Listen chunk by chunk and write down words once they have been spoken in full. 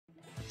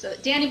So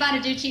Danny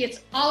Bonaduce, it's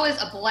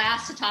always a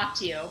blast to talk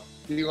to you.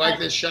 Do you like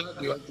this shot?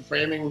 Do you like the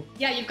framing?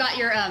 Yeah, you've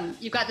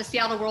got the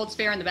Seattle World's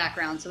Fair in the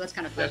background, so that's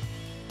kind of fun.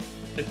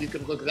 If you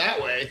could look that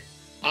way,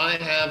 I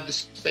have the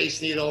Space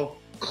Needle,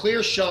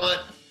 clear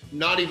shot,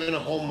 not even a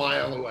whole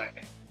mile away.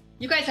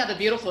 You guys have a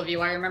beautiful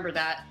view, I remember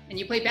that. And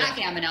you play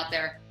backgammon out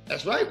there.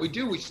 That's right, we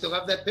do. We still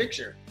have that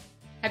picture.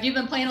 Have you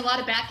been playing a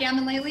lot of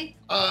backgammon lately?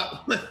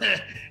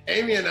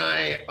 Amy and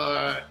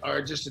I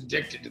are just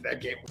addicted to that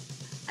game.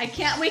 I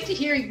can't wait to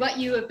hear what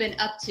you have been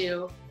up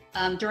to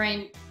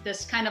during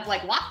this kind of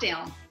like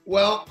lockdown.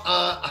 Well,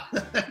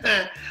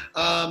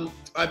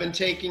 I've been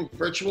taking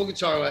virtual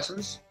guitar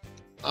lessons.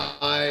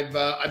 I've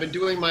been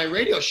doing my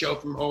radio show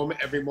from home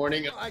every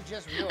morning.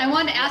 I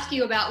wanted to ask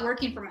you about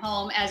working from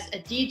home as a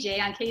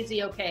DJ on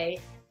KZOK.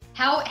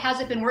 How has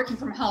it been working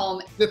from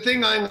home? The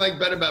thing I like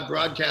better about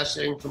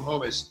broadcasting from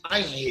home is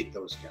I hate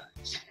those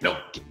guys. No,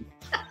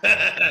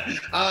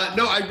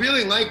 no, I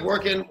really like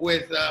working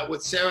with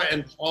Sarah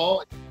and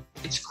Paul.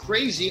 It's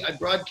crazy. I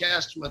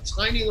broadcast from a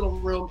tiny little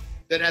room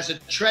that has a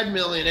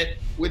treadmill in it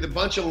with a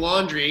bunch of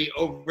laundry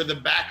over the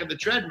back of the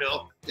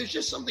treadmill. There's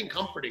just something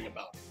comforting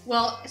about it.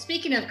 Well,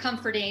 speaking of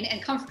comforting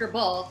and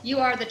comfortable, you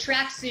are the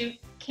tracksuit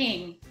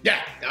king.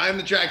 Yeah, I'm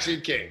the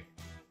tracksuit king.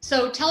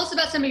 So tell us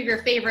about some of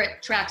your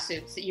favorite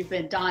tracksuits that you've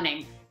been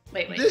donning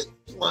lately. This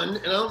one,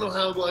 and I don't know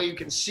how well you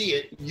can see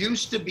it,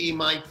 used to be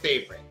my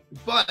favorite.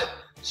 But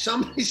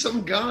some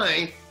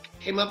guy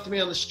came up to me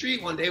on the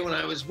street one day when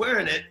I was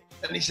wearing it,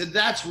 and he said,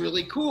 "That's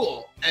really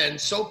cool."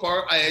 And so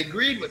far, I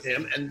agreed with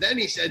him. And then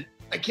he said,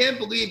 "I can't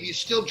believe you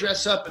still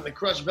dress up in the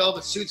crushed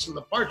velvet suits from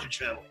the Partridge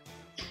Family."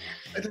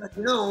 I thought,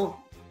 no,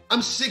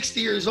 I'm 60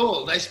 years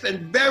old. I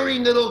spend very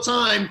little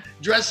time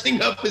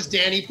dressing up as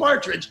Danny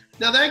Partridge.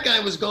 Now, that guy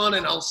was gone,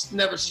 and I'll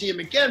never see him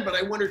again. But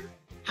I wondered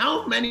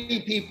how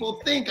many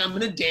people think I'm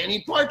in a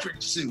Danny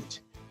Partridge suit.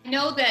 I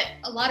know that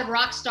a lot of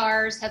rock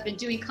stars have been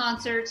doing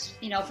concerts,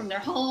 from their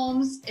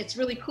homes. It's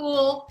really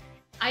cool.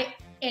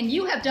 And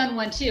you have done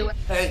one too.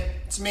 Hey,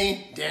 it's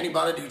me, Danny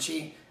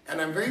Bonaduce, and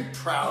I'm very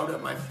proud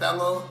of my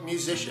fellow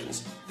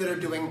musicians that are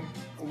doing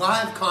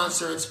live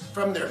concerts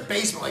from their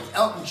basement, like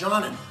Elton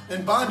John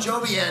and Bon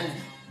Jovi and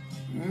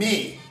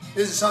me.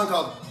 This is a song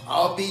called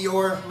I'll Be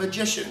Your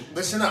Magician.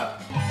 Listen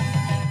up.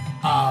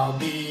 I'll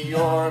be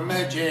your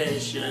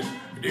magician.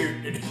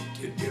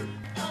 Do-do-do-do-do.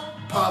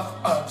 Puff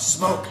of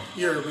smoke,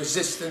 your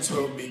resistance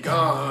will be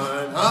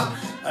gone. Huh?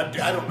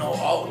 I don't know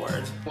all the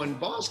words. When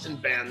Boston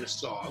banned the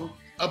song,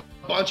 a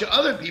bunch of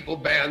other people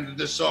banned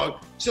the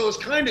song. So it's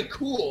kind of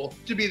cool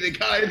to be the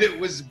guy that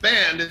was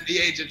banned at the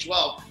age of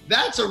 12.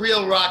 That's a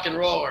real rock and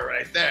roller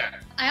right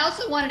there. I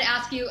also wanted to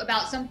ask you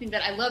about something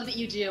that I love that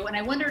you do, and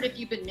I wondered if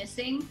you've been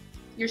missing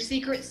your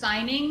secret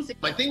signings.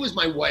 My thing was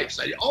my wife's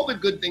idea. All the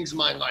good things in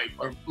my life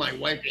are my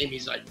wife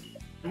Amy's idea.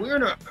 We were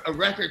in a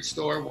record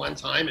store one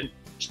time, and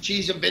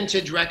she's a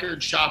vintage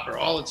record shopper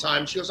all the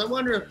time. She goes, "I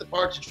wonder if the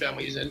Partridge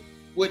Family is in,"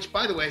 which,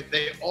 by the way,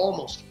 they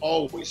almost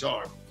always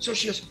are. So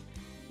she goes,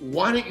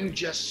 "Why don't you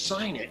just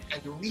sign it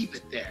and leave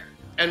it there?"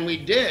 And we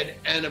did,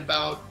 and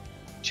about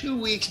 2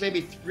 weeks,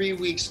 maybe 3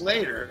 weeks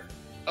later,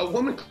 a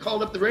woman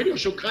called up the radio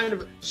show kind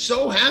of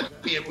so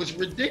happy. It was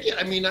ridiculous.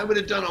 I mean, I would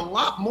have done a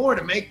lot more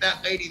to make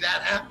that lady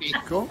that happy.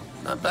 Cool,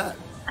 not bad.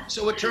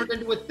 So it turned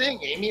into a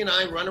thing. Amy and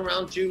I run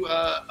around to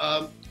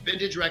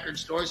vintage record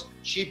stores.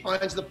 She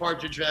finds the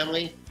Partridge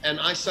Family, and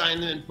I sign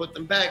them and put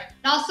them back.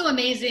 Also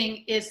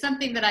amazing is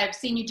something that I've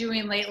seen you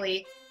doing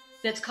lately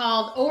that's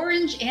called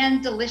Orange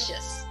and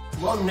Delicious.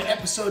 Welcome to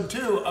episode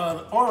 2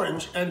 of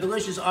Orange and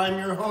Delicious. I'm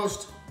your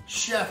host,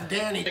 Chef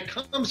Danny. It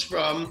comes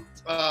from,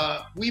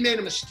 we made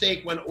a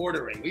mistake when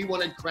ordering. We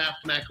wanted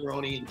Kraft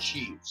macaroni and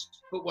cheese.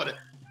 Put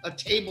a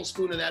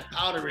tablespoon of that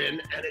powder in,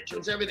 and it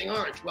turns everything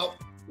orange. Well,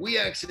 we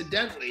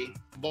accidentally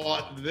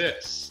bought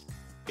this.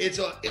 It's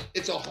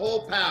a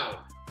whole pound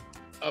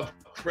of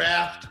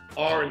Kraft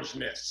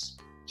orangeness.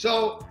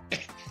 So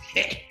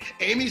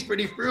Amy's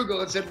pretty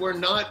frugal and said, we're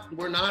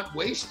not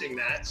wasting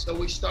that. So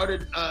we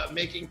started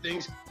making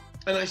things.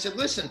 And I said,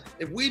 listen,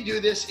 if we do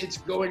this, it's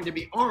going to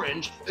be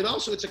orange. And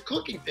also it's a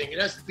cooking thing. It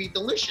has to be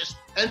delicious.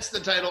 Hence the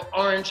title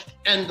Orange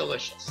and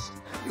Delicious.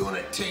 You want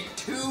to take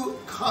 2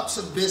 cups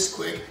of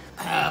Bisquick,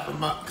 half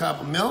a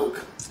cup of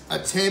milk, a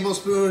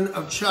tablespoon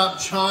of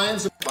chopped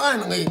chives, and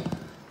finally,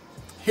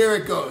 here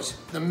it goes.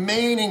 The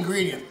main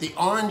ingredient, the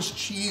orange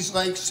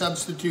cheese-like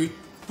substitute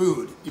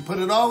food. You put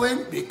it all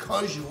in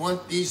because you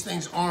want these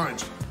things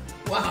orange.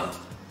 Wow,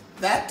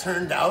 that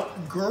turned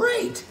out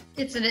great.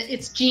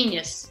 It's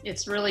genius.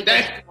 It's really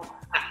good.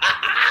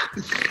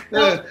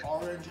 Well,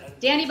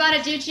 Danny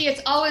Bonaduce,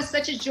 it's always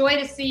such a joy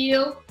to see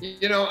you.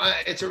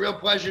 It's a real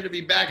pleasure to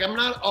be back. I'm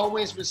not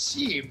always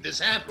received this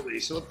happily,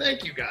 so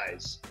thank you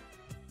guys.